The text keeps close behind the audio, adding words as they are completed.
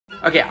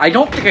Okay, I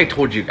don't think I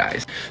told you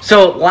guys.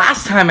 So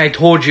last time I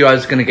told you I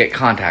was gonna get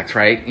contacts,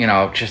 right? You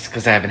know, just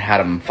because I haven't had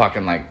them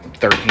fucking like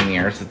 13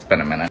 years. It's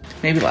been a minute.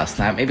 Maybe less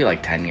than that. Maybe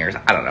like 10 years.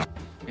 I don't know.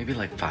 Maybe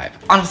like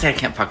 5. Honestly, I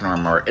can't fucking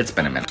remember. It's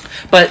been a minute.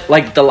 But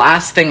like the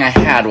last thing I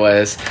had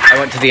was I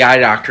went to the eye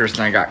doctors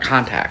and I got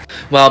contacts.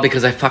 Well,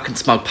 because I fucking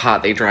smoke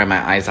pot, they dry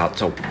my eyes out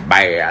so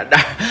bad.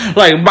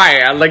 Like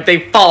bad. Like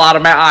they fall out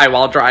of my eye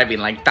while driving.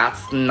 Like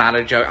that's not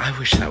a joke. I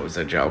wish that was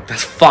a joke.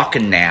 That's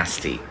fucking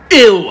nasty.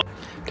 Ew.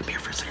 Come here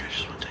for a second. I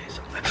just want to tell you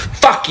something.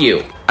 Fuck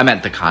you. I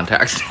meant the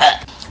contacts.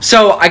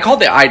 So I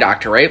called the eye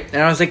doctor, right?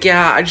 And I was like,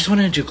 yeah, I just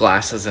want to do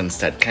glasses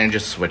instead. Can I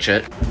just switch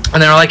it?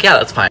 And they were like, yeah,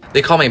 that's fine.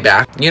 They called me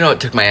back. You know, it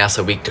took my ass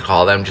a week to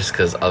call them just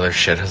because other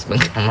shit has been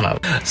coming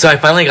up. So I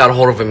finally got a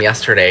hold of them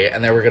yesterday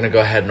and they were going to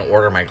go ahead and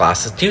order my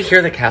glasses. Do you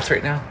hear the cats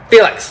right now?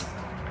 Felix,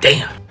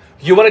 damn.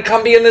 You want to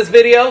come be in this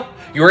video?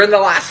 You were in the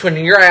last one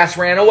and your ass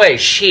ran away.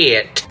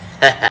 Shit.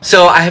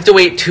 So I have to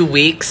wait 2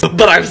 weeks,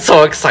 but I'm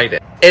so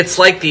excited. It's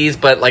like these,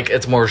 but like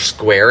it's more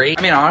squarey.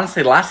 I mean,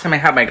 honestly, last time I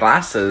had my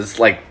glasses,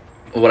 like,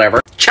 whatever.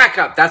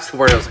 Checkup, that's the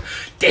word.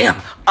 Damn,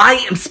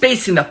 I am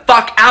spacing the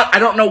fuck out. I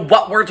don't know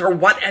what words are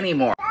what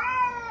anymore.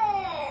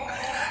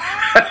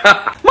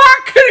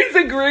 Mark, he's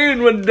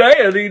agreeing with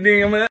Daddy,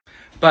 damn it.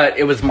 But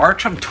it was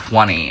March of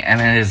 20,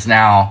 and it is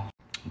now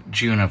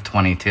June of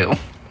 22.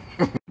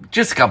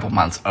 Just a couple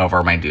months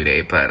over my due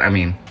date, but I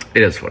mean,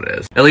 it is what it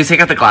is. At least I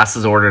got the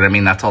glasses ordered. I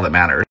mean, that's all that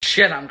matters.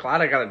 Shit, I'm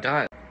glad I got it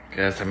done.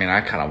 Because, I mean,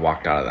 I kind of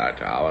walked out of that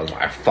job. I was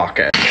like, fuck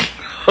it.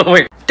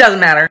 Wait, doesn't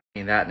matter. I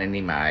need that and I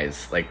need my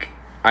eyes. Like,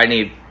 I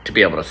need to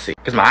be able to see.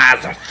 Because my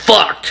eyes are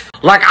fucked.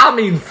 Like, I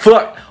mean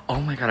fucked. Oh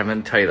my god, I'm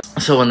going to tell you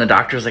this. So when the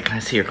doctor's like, can I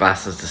see your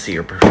glasses to see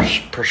your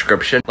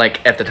prescription?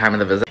 Like, at the time of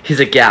the visit. He's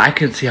like, yeah, I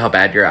can see how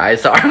bad your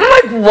eyes are. I'm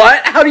like,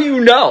 what? How do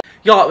you know?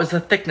 Y'all, it was the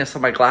thickness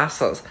of my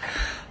glasses.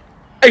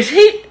 Is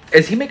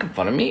he making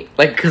fun of me?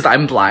 Like, because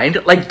I'm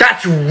blind? Like,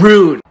 that's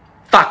rude.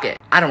 Fuck it.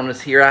 I don't want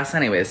to see your ass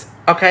anyways.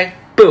 Okay?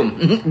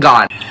 Boom.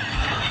 Gone.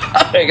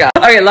 Oh my god.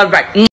 Okay, love you back.